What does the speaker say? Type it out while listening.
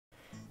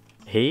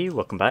Hey,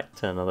 welcome back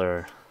to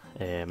another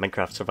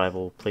Minecraft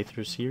survival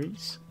playthrough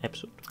series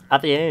episode.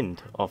 At the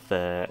end of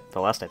the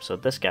last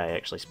episode, this guy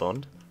actually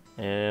spawned.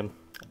 I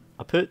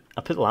put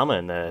llama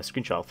in the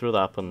screenshot. I'll throw that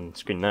up on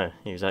screen now.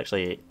 He was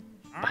actually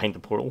behind the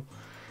portal,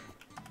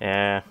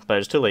 but it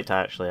was too late to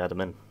actually add him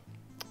in.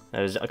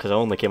 It was because I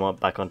only came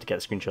back on to get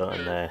the screenshot,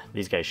 and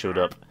these guys showed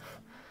up.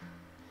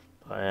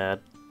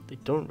 But they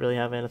don't really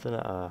have anything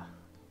that I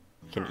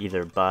can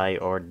either buy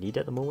or need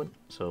at the moment,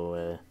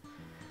 so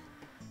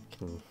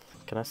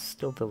Can I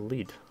steal the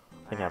lead?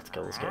 I think I have to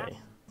kill this guy.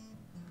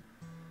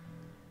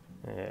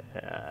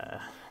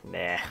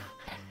 Nah.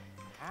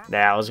 Nah,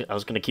 I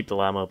was gonna keep the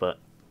llama, but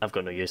I've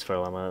got no use for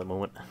a llama at the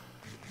moment.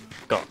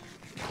 Got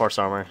horse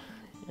armor,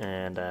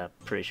 and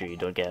pretty sure you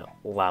don't get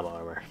llama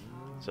armor,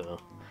 so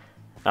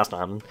that's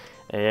not happening.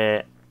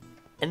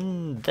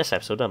 In this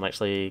episode, I'm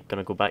actually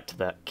gonna go back to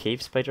that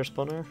cave spider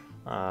spawner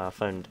I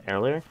found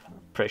earlier.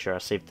 Pretty sure I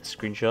saved the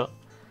screenshot,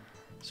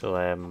 so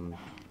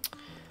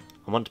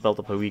I want to build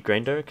up a wee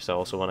grinder because I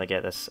also want to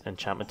get this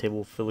enchantment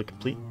table fully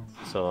complete.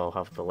 So I'll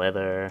have the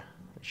leather,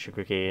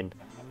 sugarcane,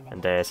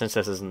 and since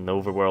this is in the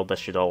overworld, this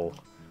should all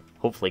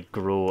hopefully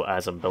grow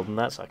as I'm building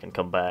that, so I can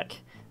come back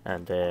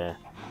and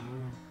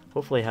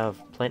hopefully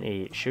have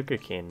plenty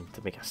sugarcane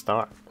to make a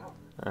start.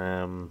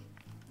 And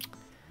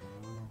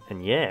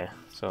yeah,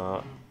 so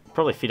I'll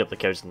probably feed up the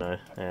cows now.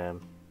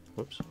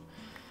 Whoops.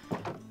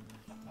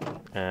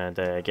 And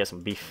get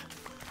some beef.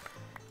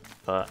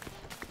 But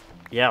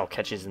yeah, I'll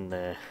catch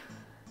you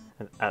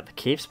at the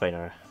cave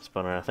spawner,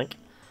 I think.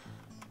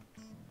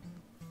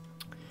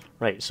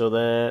 Right, so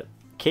the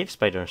cave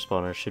spider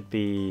spawner should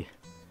be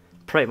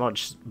pretty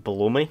much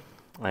below me.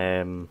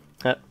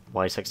 At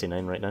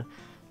Y69 right now,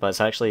 but it's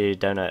actually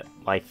down at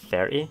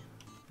Y30.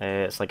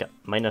 It's like a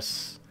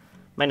minus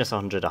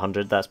 100,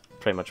 100. That's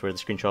pretty much where the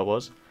screenshot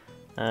was.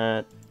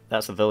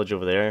 That's the village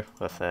over there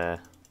with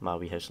my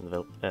wee house in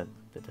the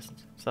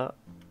distance. Is that?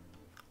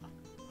 I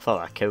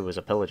thought that cow was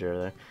a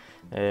pillager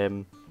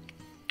there.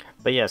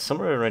 But yeah,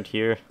 somewhere around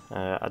here,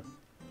 I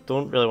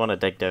don't really want to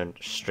dig down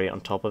straight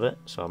on top of it,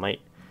 so I might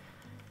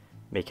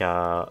make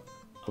a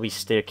wee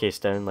staircase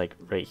down, like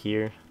right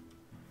here,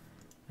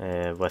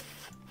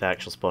 with the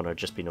actual spawner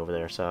just being over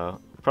there. So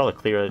I'll probably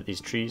clear out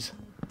these trees,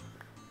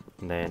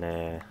 and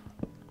then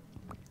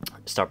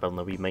start building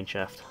a wee mine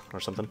shaft or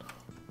something.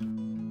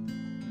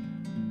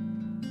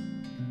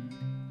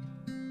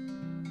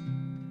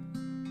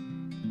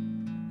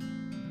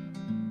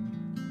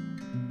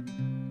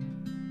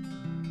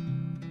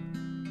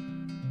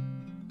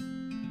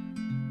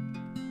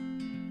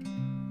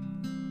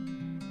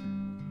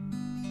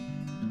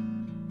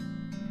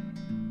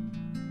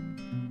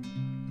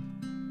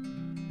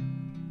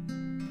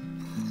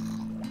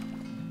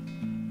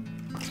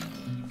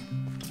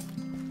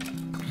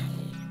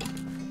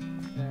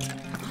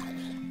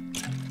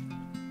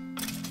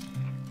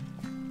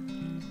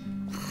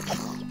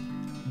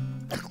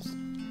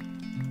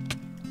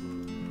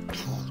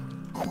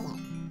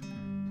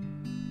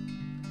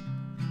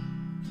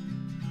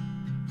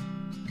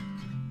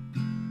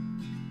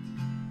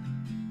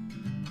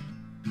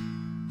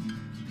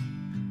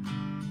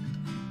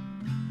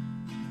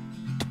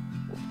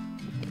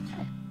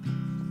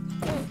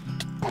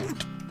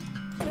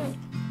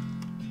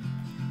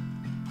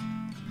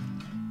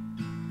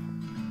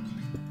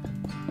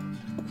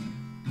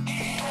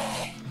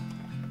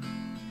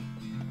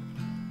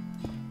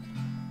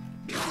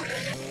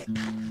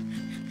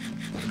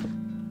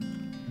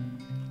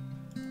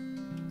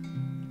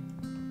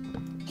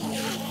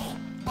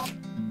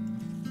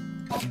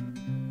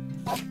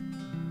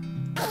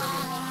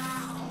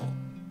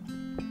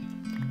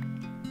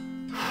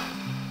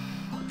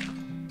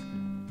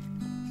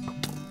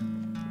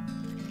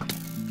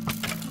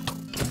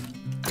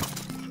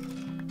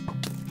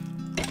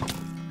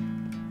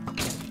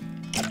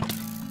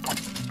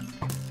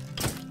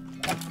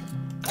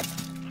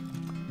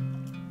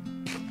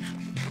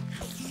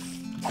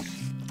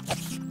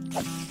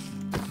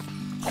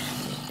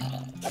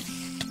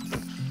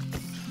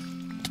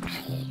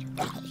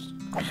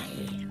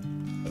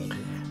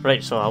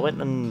 Right, so I went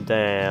and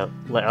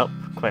lit up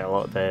quite a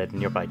lot of the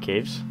nearby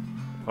caves,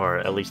 or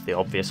at least the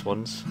obvious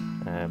ones,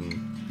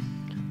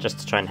 just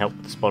to try and help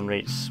with the spawn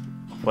rates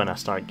when I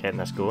start getting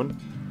this going.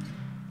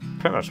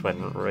 Pretty much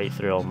went right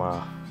through all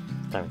my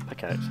diamond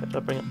pickaxe. Did I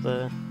bring up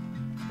the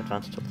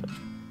advanced tooltip?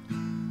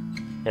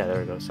 Yeah, there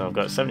we go. So I've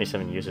got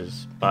 77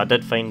 uses, but I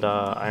did find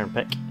a iron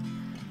pick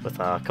with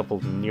a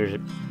couple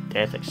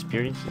near-death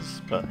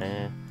experiences, but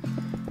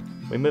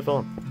we move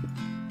on.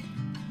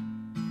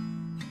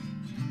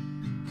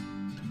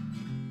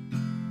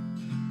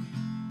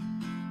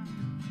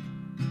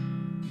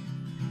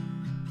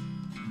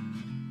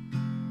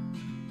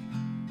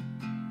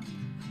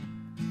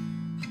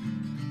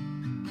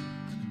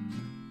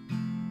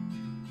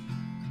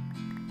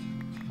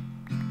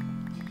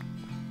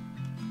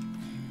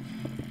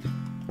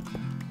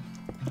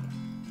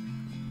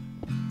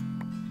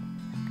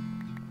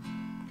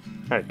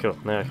 Alright, cool.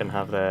 Now I can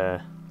have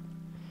the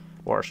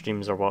water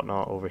streams or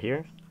whatnot over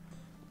here.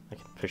 I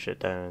can push it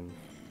down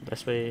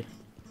this way,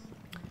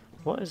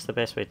 What is the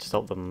best way to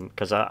stop them?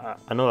 Because I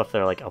know if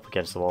they're like up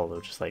against the wall,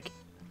 they'll just like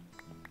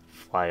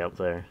fly up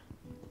there.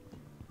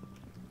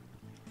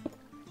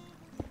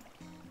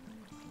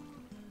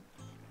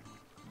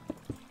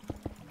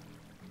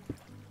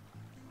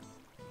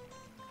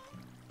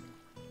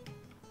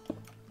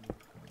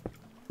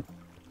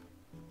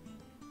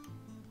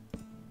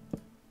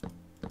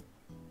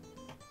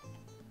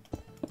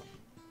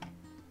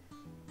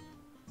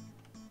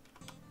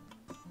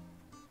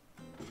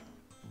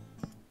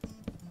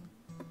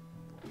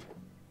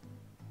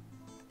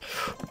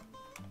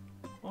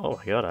 Oh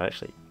my god, I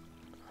actually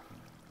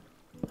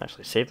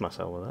saved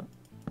myself with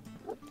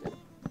that.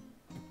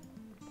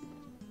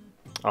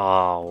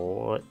 Oh,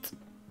 what?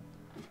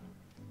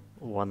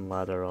 One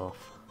ladder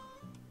off.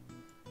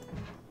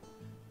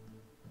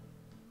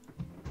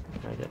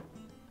 Okay.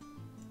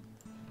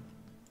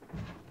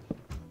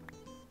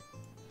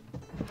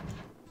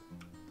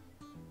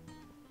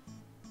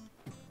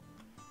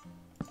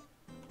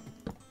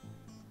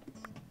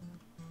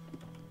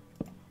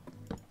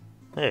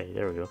 Hey,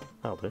 there we go.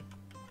 That'll do.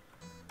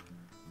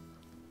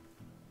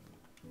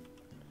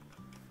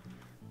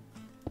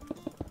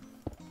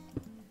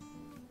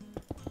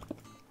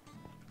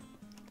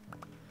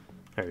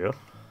 There we go.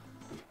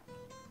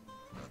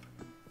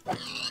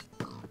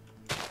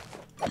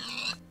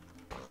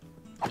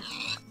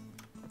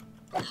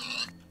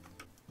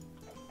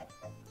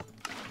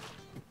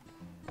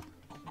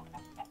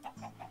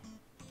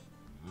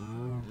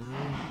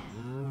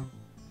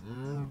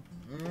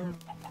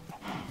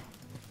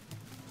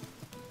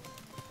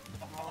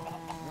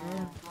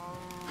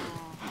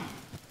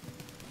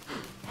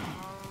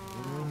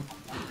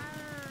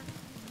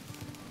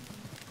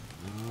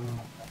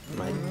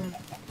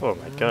 Oh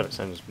my god, it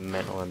sounds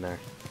mental in there.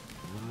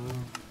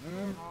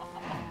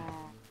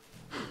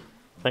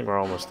 I think we're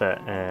almost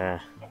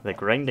at the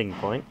grinding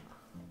point.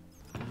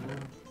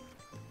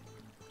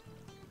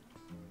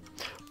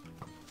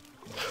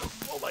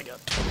 Oh my god.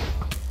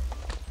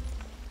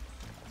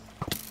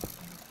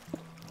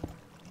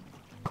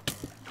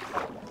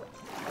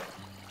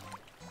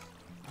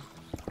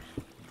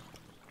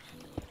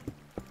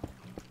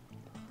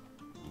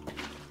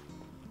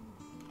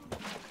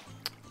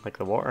 Like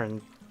the water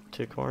in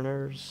two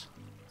corners.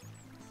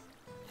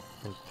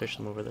 And push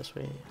them over this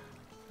way.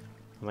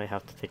 I might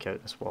have to take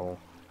out this wall.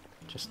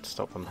 Just to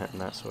stop them hitting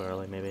that so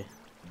early, maybe.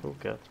 Oh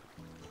god.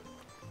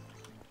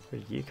 Where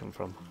did you come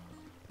from?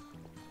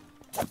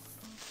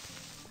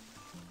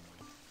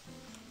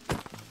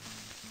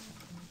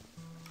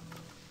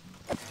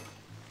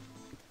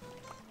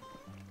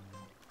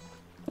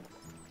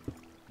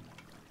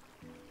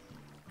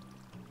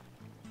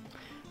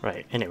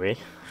 Right, anyway.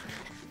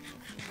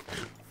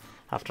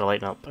 After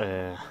lighting up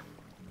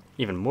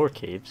even more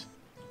caves,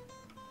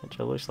 which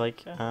it looks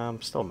like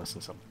I'm still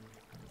missing some.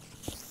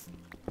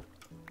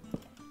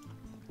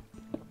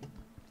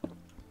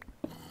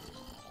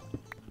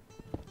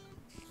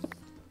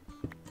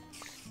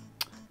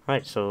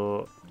 Right,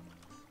 so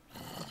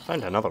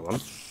found another one.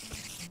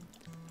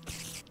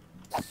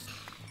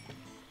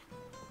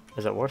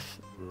 Is it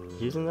worth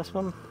using this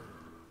one?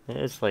 It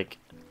is like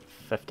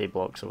 50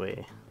 blocks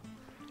away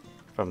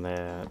from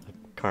the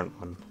current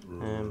one.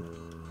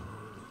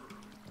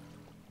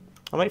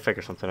 I might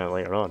figure something out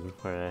later on,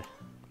 or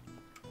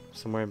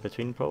somewhere in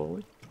between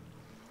probably.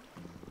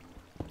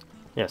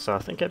 Yeah, so I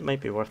think it might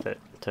be worth it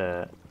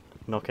to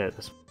knock out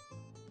this.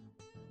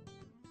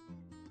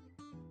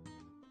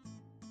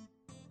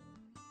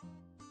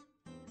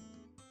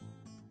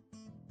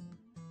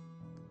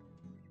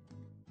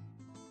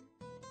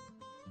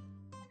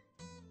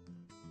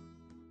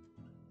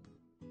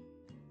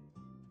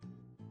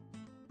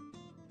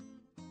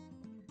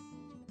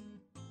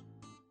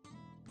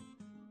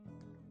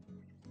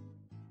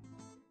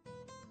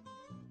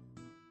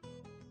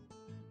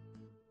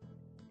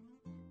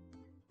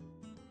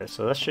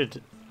 So this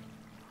should...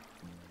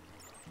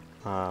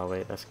 Ah,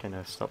 wait, this kind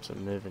of stops it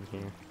moving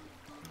here.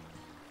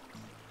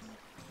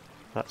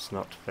 That's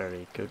not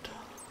very good.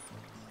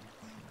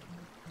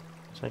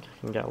 So I think I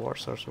can get a water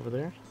source over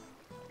there.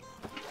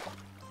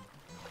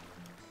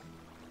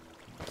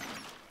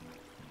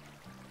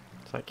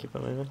 Does that keep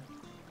it moving?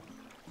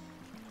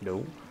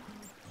 No.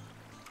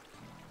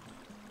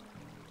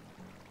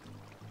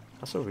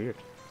 That's so weird.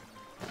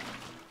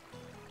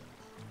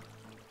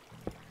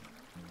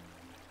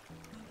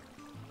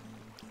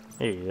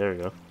 Hey, there we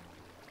go.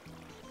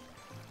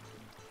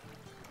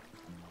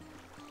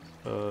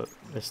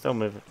 They still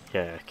move.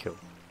 Yeah, cool.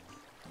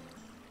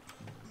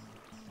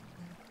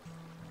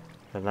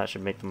 And that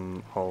should make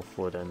them all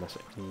flow down this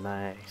way.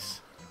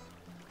 Nice.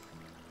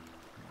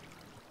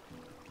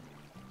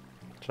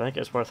 Do I think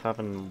it's worth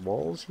having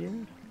walls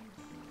here?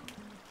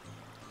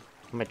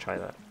 I might try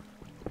that.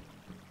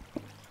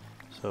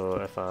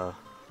 So if I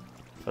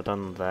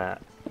done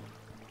that,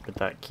 would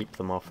that keep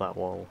them off that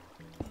wall?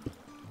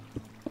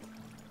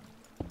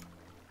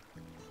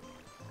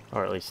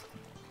 Or at least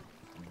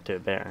do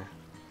it better.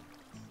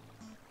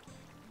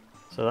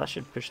 So that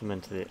should push them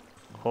into the...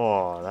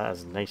 Oh, that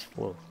is a nice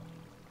flow.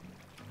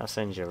 That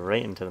sends you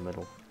right into the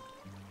middle.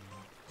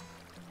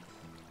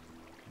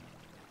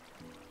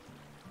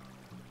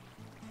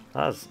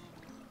 That's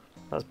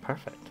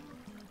perfect.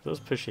 Those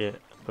pushy.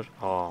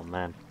 Oh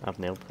man, I've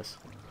nailed this.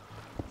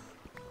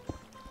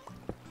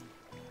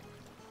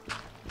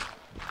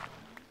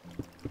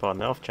 But on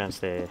the off chance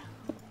they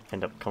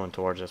end up coming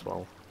towards us,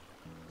 well,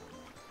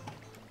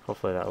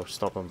 hopefully that'll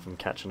stop them from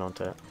catching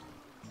onto it.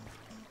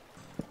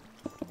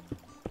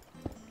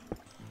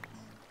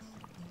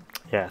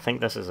 Yeah, I think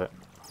this is it.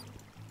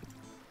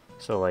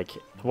 So like,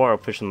 the water will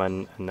push them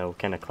in and they'll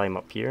kind of climb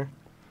up here.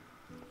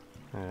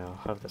 I'll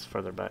have this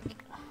further back.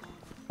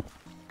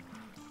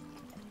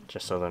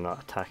 Just so they're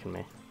not attacking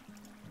me.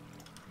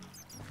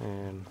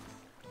 Then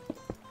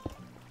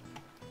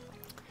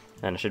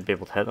I should be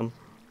able to hit them.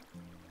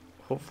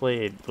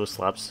 Hopefully those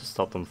slabs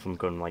stop them from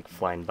going like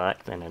flying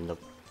back, then end up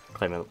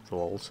climbing up the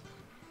walls.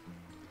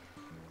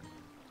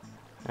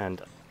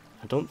 And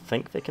I don't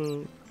think they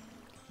can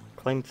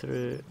climb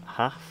through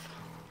half.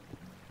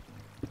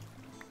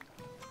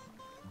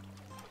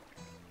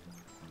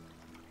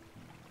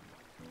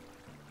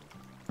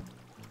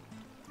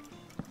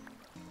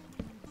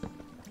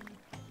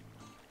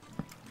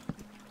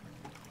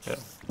 Yeah.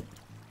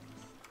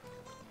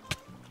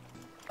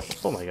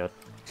 Oh my god,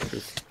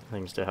 these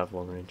things do have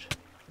long range.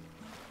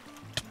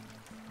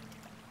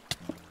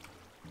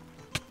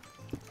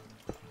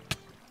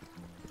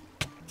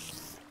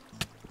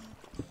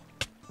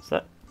 Is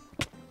that?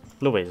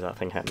 No way is that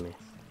thing hitting me.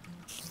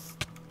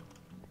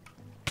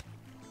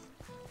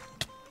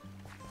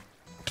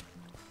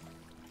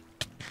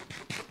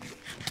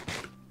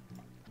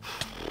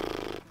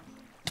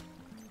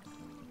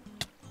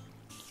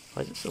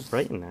 Why is it so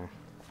bright in there?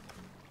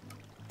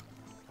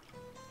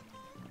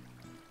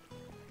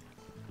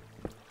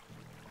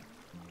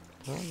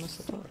 Did I miss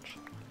the torch?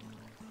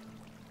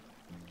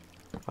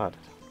 Oh, I did.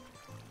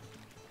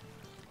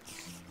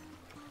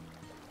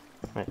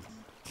 Right,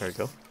 there we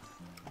go.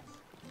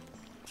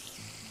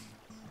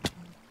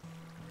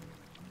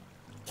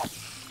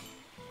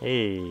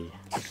 Hey!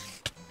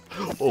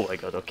 Oh my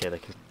god, okay, they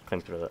can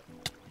climb through that.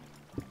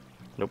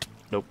 Nope,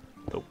 nope,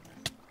 nope.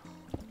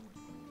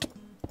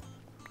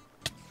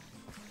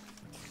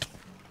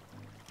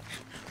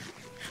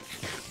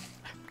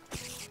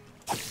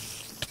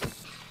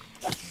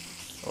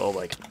 Oh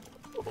my god.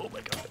 Oh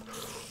my god.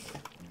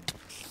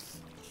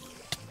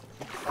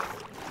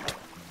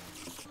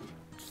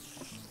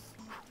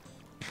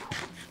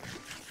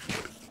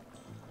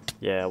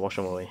 Yeah, wash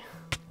them away.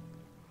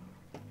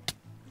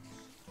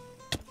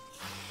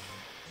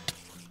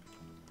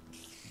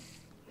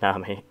 Nah,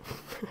 mate.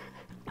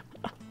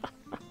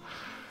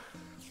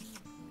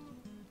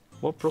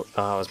 What broke?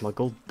 Oh, it was my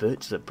gold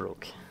boots that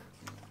broke.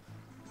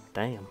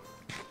 Damn.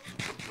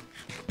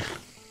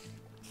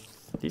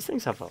 These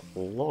things have a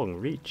long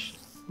reach.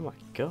 Oh my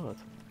god.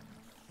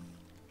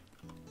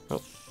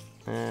 Oh.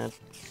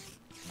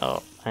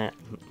 Oh.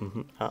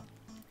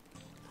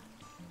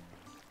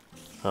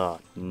 Oh,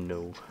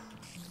 no.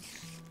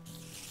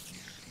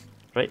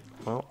 Right,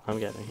 well, I'm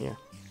getting here.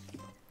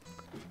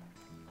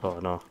 Oh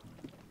no.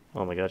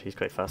 Oh my god, he's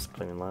quite fast at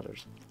climbing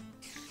ladders.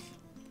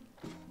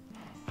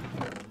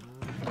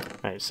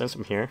 Right, since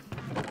I'm here,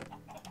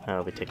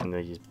 I'll be taking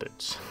these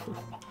boots.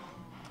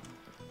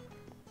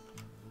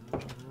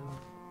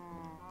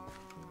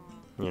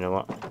 You know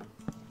what?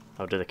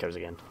 I'll do the cows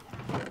again.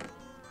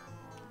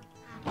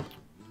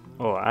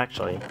 Oh,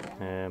 actually,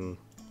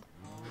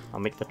 I'll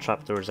make the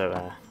trapdoors out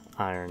of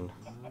iron,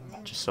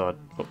 just so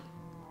oh,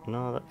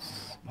 no,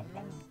 that's...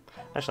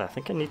 Actually, I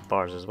think I need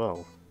bars as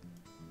well.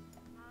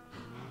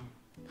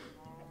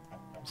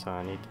 So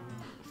I need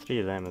 3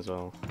 of them as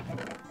well.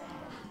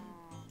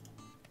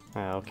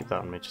 I'll keep that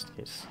on me just in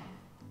case.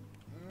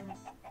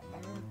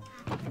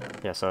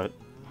 Yeah, so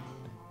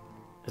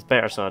it's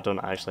better so I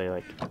don't actually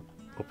like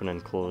open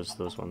and close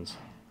those ones.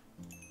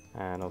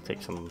 And I'll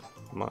take some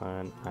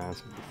mutton and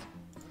some beef.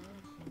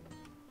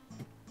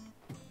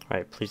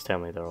 Right, please tell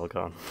me they're all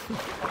gone.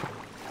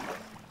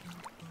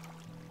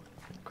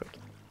 Quick.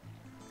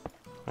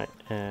 Right,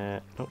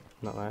 nope,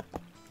 not that.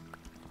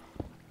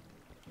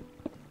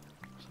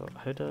 So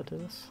how do I do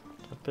this?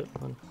 Do I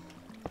put one?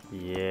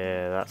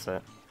 Yeah, that's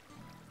it.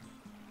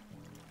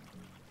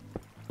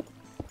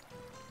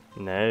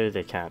 Now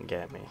they can't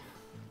get me.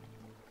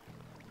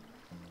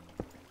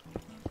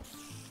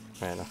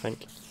 Right, I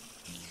think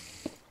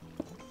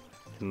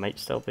they might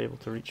still be able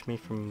to reach me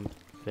from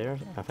there.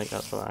 I think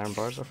that's what the iron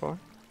bars are for.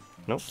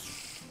 Nope.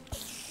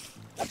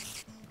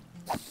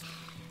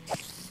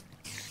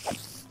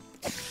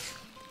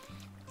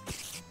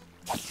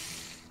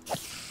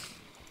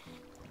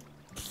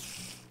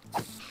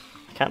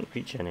 I can't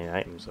reach any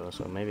items though,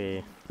 so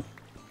maybe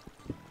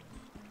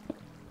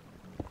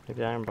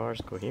the iron bars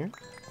go here?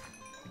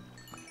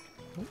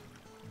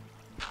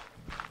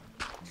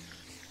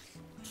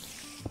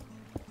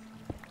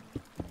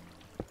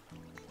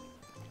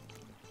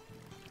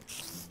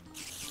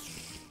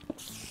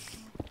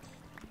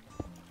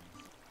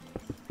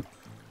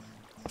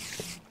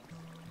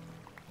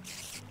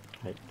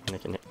 Right, and they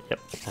can hit, yep,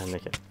 and they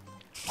can.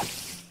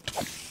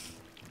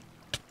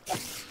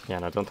 Yeah,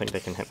 and I don't think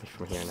they can hit me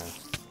from here now.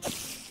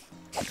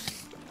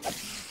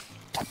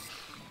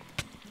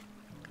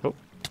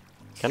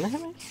 Can they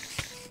hit me?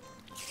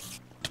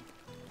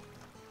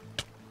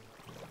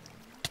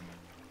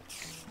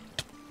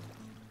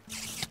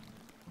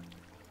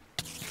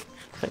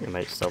 I think they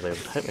might still be able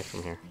to hit me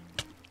from here.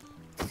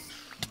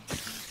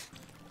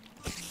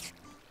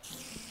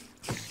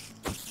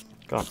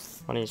 Go on,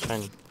 why don't you try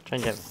and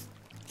get me?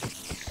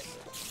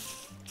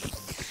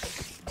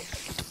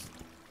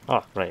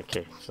 Oh, right,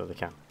 okay, so they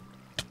can.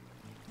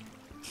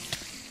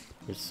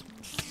 These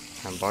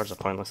bars are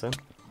pointless then.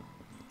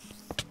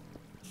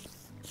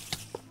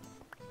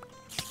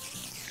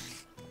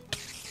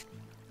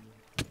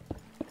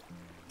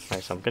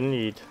 Right, so I'm gonna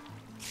need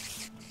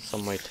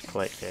some way to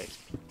collect the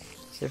XP.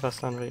 See if I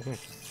stand right here.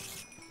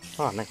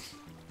 Oh, nice.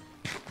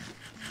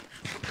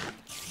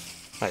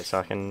 Right, so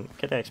I can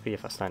get the XP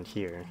if I stand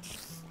here.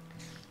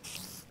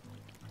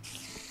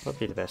 What would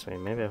be the best way?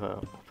 Maybe if I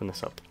open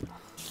this up.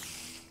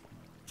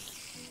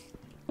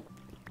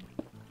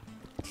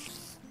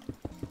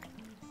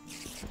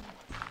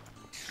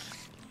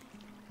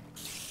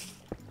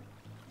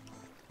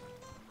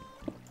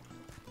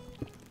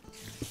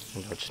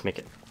 And I'll just make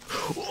it.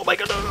 Oh my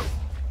god, no, no!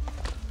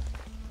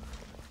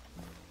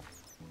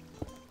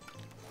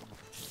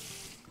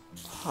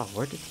 Oh,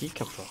 where did he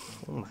come from?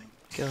 Oh my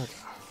god.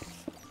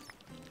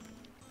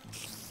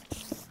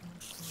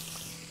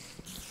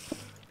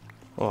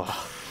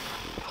 Oh.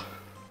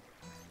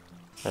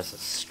 This is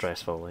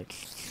stressful, like.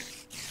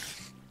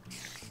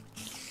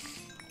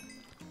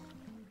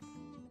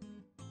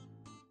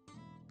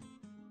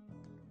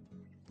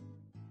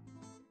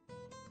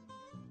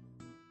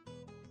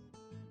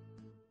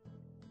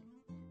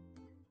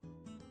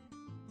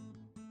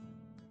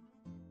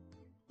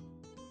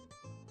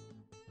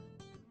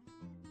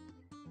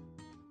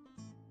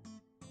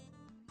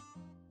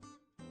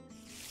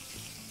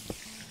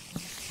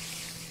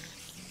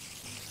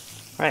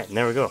 Right, and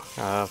there we go.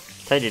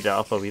 Tidied it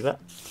up a wee bit.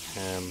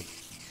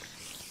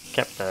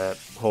 Kept the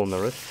hole in the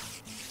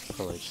roof.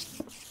 Probably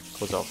just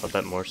close it off a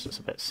bit more so it's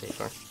a bit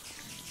safer.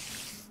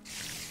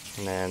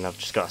 And then I've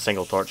just got a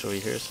single torch over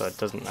here so it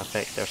doesn't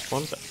affect their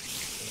spawns.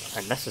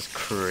 And this is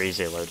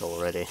crazy loud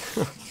already.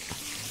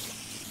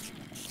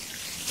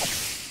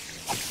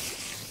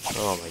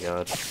 Oh my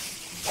god.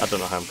 I don't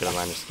know how I'm gonna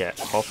manage to get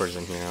hoppers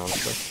in here,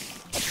 honestly.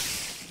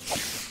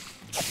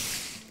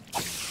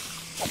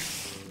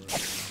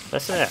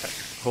 This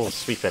whole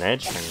sweeping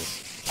edge thing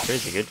is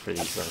crazy good for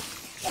these though.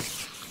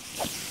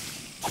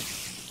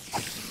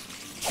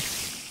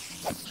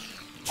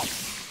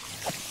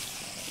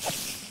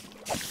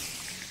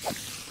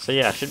 So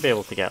yeah, I should be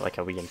able to get like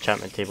a wee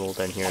enchantment table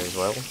down here as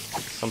well at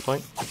some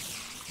point.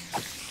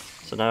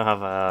 So now I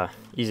have a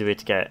easy way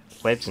to get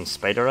webs and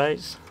spider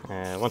eyes.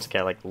 Once I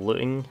get like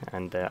looting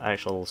and the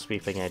actual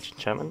sweeping edge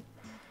enchantment,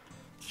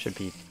 should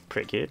be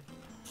pretty good.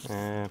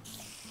 I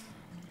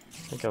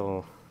think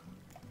I'll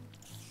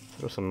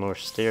throw some more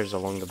stairs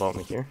along the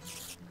bottom of here.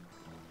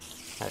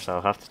 Actually,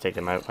 I'll have to take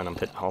them out when I'm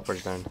putting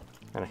hoppers down.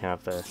 And I can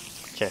have the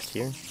chest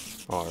here,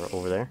 or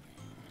over there.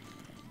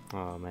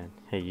 Oh man,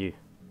 hey you.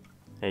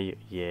 Hey you,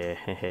 yeah,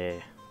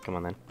 hey. Come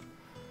on then.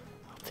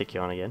 I'll take you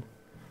on again.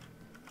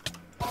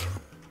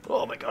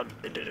 Oh my god,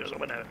 they did so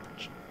much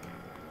damage.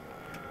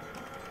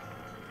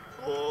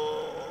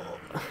 Oh.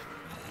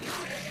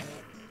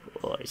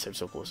 Oh, he sounds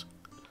so close.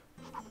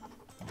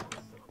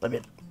 Let me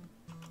in.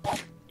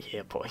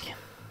 Yeah, boy.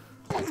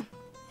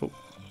 Oh.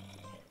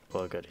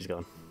 Oh god, he's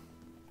gone.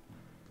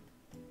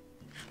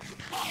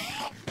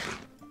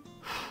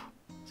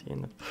 Is he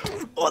in the...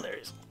 Oh, there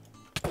he is.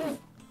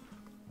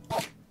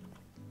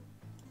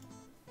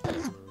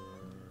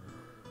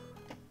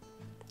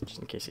 Just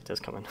in case he does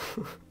come in.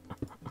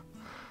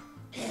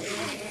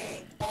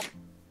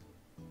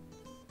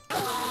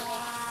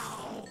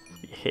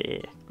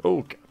 Yeah.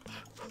 Oh god.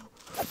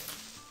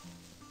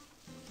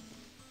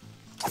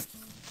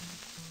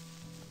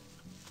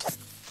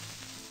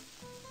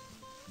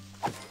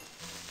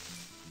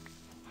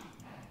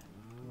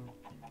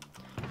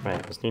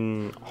 Right, I was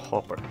needing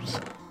hoppers.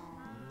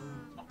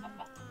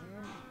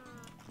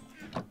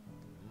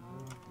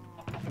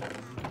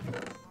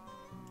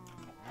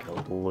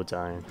 Got loads of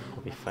iron,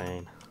 I'll be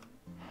fine.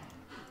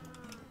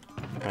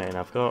 Right, and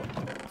I've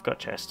got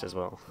chest as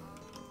well.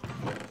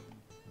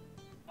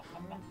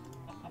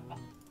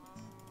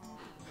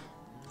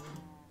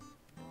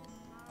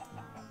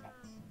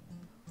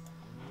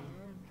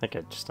 I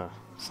think just a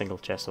single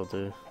chest will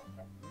do.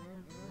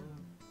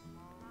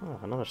 Oh,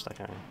 another stack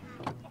of iron.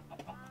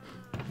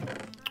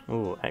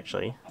 Oh,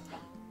 actually.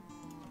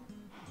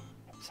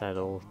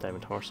 Saddle,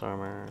 diamond horse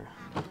armor.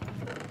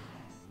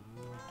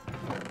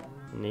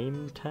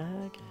 Name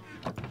tag?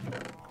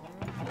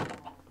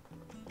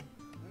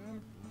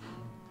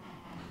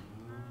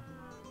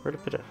 Where to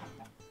put it?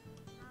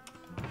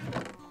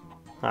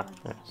 Ah,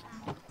 there it is.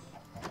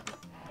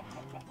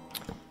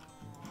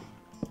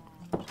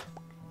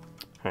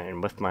 Alright,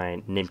 and with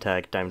my name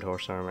tag, diamond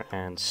horse armor,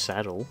 and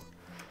saddle,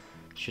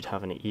 should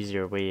have an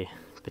easier way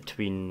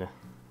between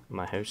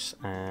my house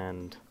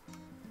and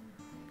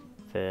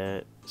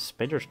the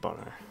spider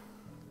spawner.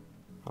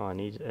 All I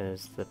need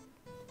is the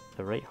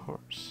right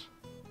horse.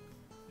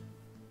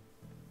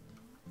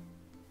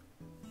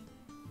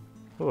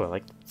 Oh, I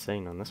like the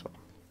design on this one.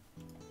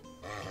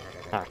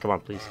 Ah, come on,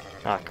 please.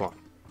 Ah, come on.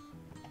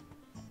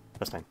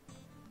 This time.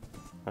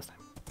 This time.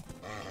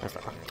 This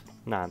time.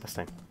 Nah, this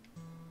time.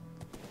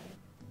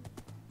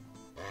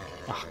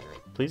 Ah,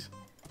 please.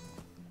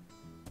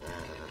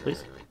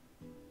 Please.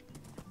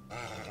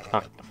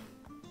 Ah.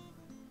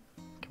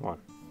 Come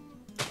on.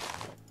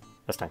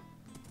 This time.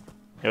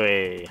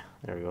 Hey,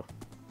 there we go.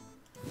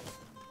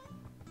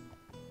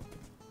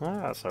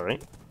 Ah, that's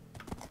alright.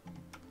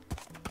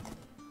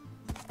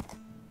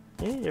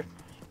 Yeah, you're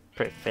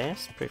pretty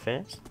fast, pretty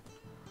fast.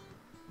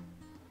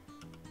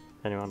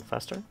 Anyone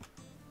faster?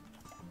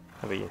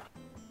 How about you?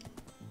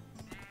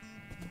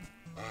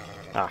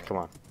 Ah, come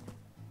on.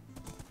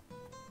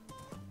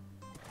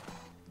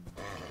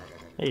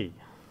 Hey.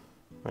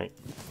 Right.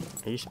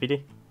 Are you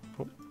speedy?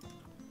 Oh,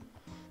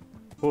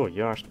 oh,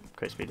 you are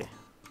quite speedy.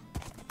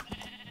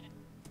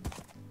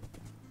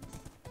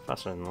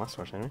 Faster than the last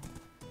horse, anyway.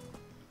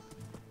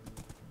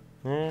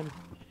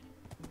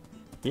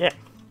 Yeah.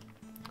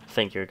 I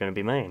think you're gonna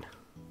be mine.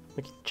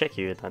 We can check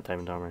you at that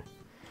diamond armor.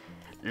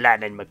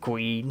 Lightning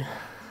McQueen.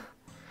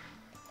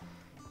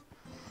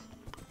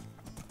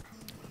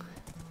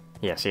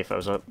 Yeah, see, if it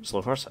was a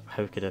slow horse,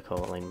 how could I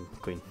call it Lightning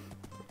McQueen?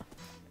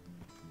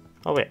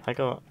 Oh wait, I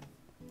got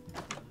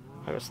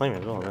slimy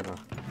as well, didn't I?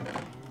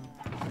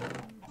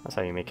 That's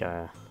how you make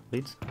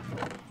leads.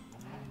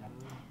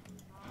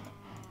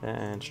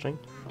 And string.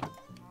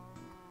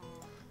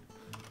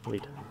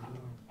 Lead.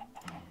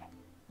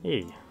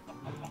 Hey.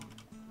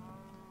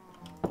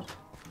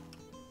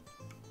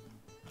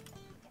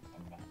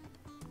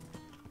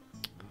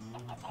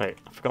 Right,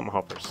 I forgot my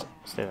hoppers.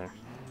 Stay there.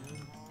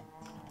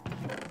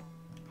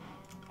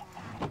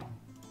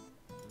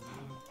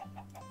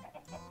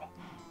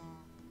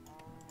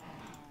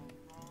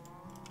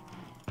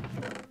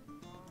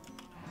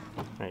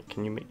 Right,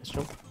 can you make this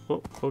jump?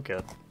 Oh, oh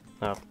god.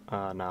 Nah,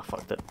 I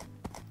fucked it.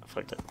 I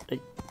fucked it. Hey,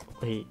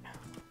 wait.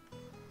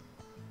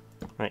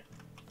 Right.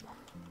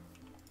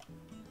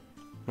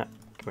 Nah,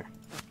 come here.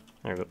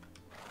 There we go.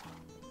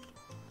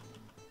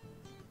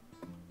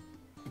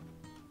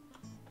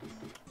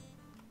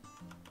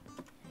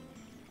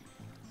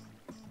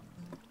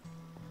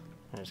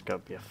 There's gotta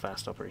be a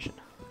fast operation.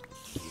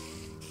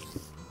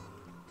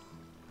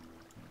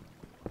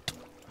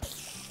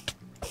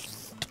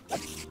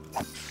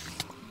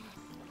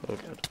 Oh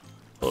god.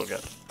 Oh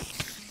god.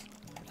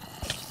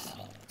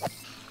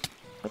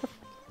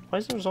 Why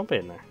is there a zombie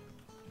in there?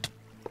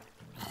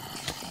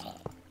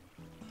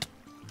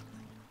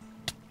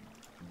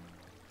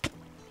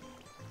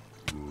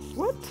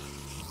 What?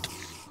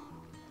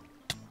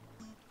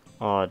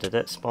 Oh, did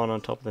it spawn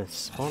on top of the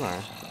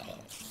spawner?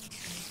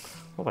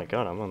 Oh my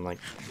god, I'm on like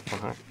 1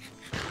 heart.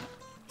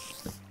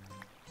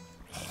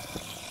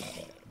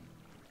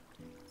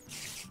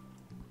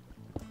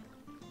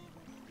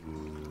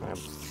 I'm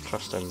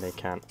trusting they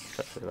can't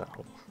fit through that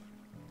hole.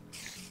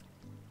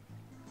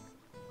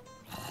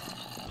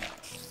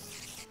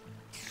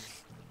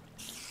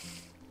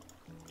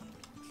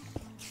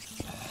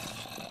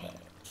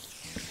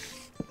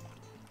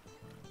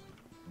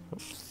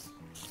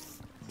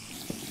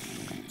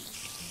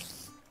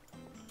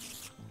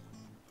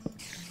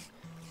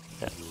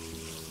 Yeah.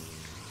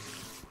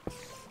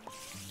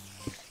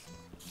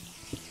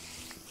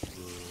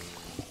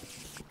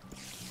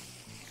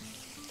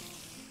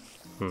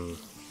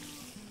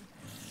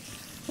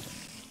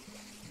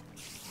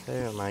 How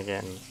am I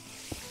getting?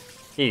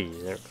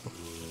 Easy, there we go.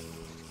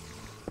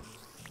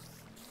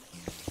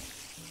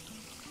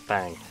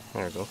 Bang,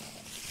 there we go.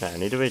 Yeah, I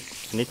need to wait.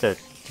 I need to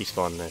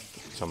despawn the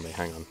zombie.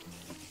 Hang on.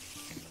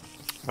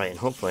 Right, and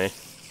hopefully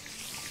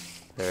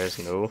there is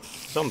no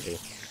zombie.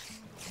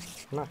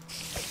 Nice.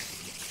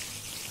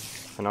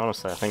 And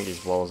honestly, I think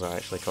these walls are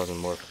actually causing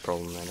more of a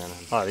problem than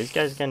anything. Oh, are these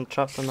guys getting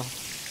trapped in the...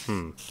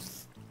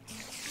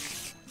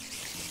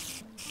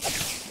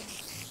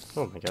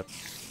 Oh my god.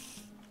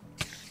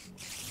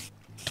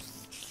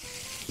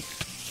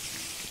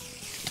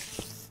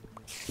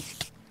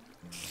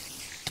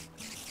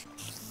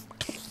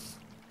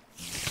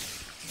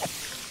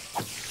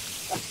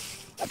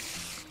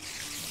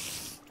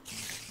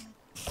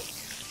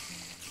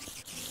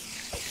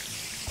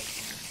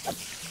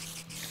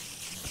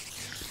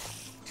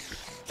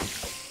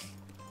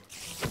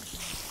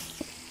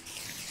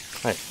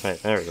 Right,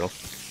 there we go.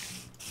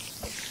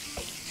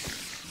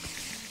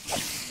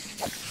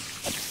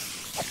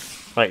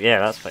 Right, yeah,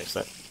 that's fixed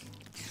it.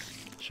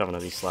 Shoving a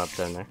wee slab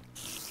down there.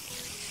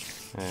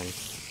 And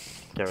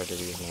get rid of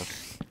these now.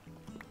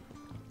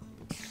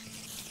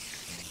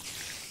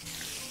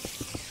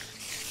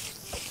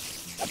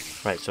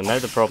 Right, so now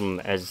the problem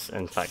is,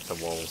 in fact, the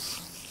walls.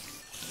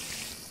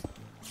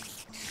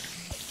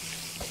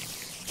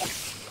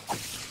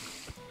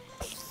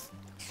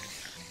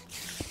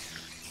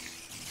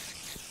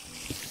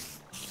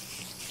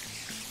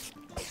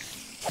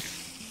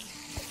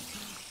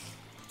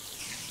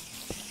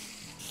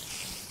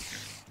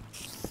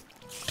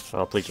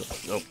 Oh, please.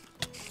 Oh.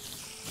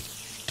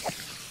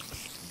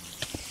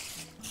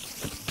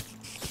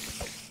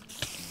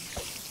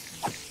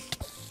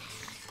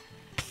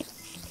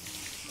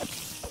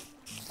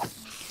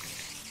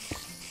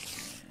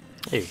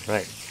 Hey,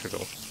 right, here we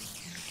go.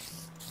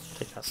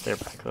 Take that stair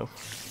back though.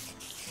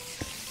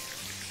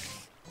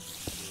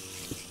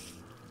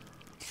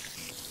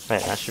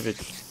 Right, that should be...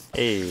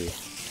 Hey,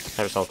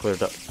 that was all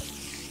cleared up.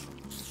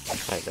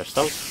 Right, they're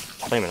still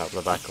climbing up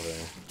the back over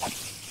there.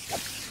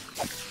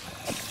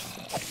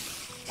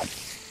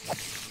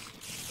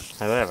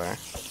 However...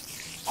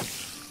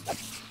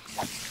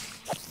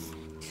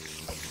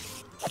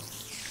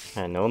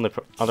 And the only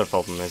other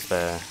problem is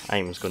the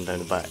items going down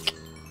the back.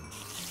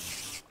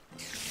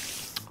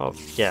 Oh,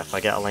 yeah, if I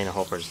get a line of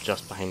hoppers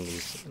just behind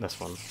this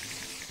one.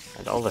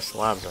 And all the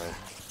slabs are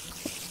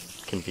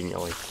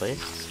conveniently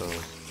placed, so...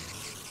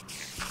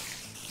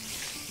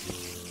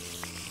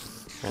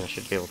 And I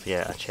should be able to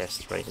get a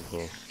chest right in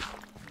here.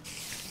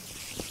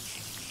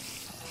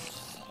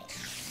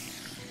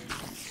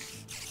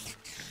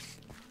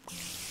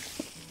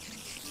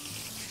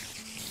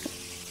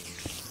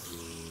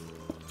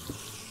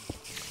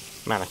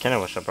 Man, I kinda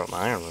wish I brought my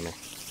iron with me.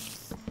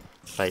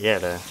 But yeah,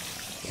 the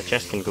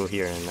chest can go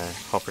here and the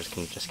hoppers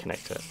can just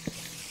connect to it.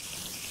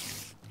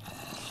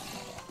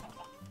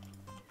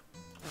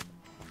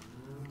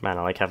 Man,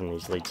 I like having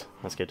these leads.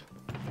 That's good.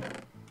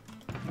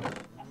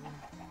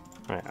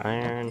 Right,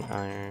 iron,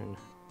 iron.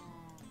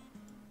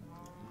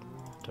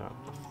 Down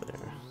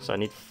there. So I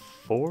need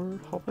 4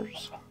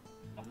 hoppers?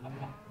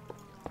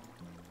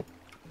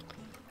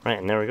 Right,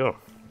 and there we go.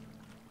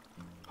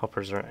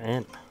 Hoppers are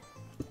in.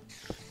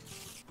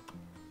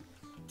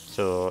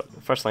 So,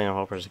 the first line of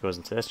hoppers goes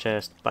into this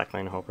chest, back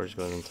line of hoppers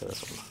goes into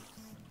this one.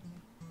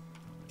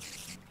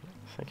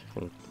 I think I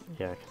can,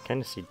 yeah, I can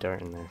kind of see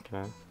dirt in there, can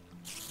I?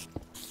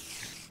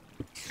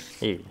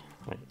 Hey,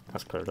 wait,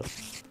 that's cleared up.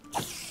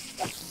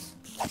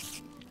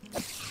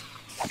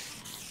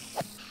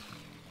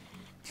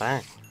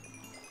 Bang!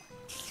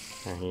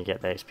 And you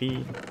get the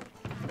XP,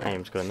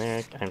 items going there,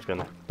 items going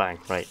there, bang,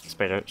 right,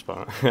 spider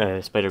spawn,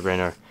 spider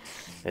grinder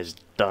is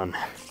done.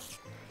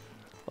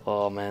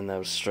 Oh man, that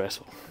was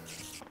stressful.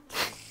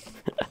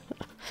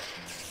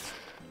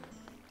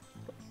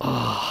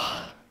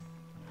 Oh,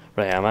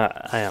 right,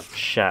 I am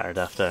shattered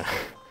after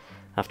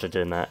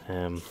doing that.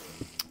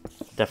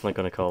 Definitely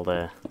going to call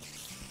the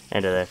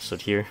end of the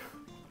episode here.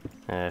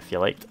 If you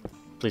liked,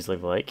 please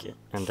leave a like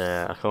and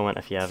a comment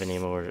if you have any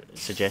more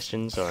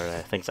suggestions or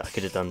things that I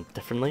could have done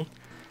differently.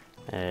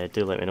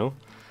 Do let me know.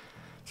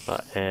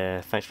 But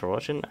thanks for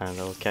watching, and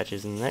I'll catch you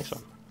in the next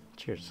one.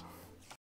 Cheers.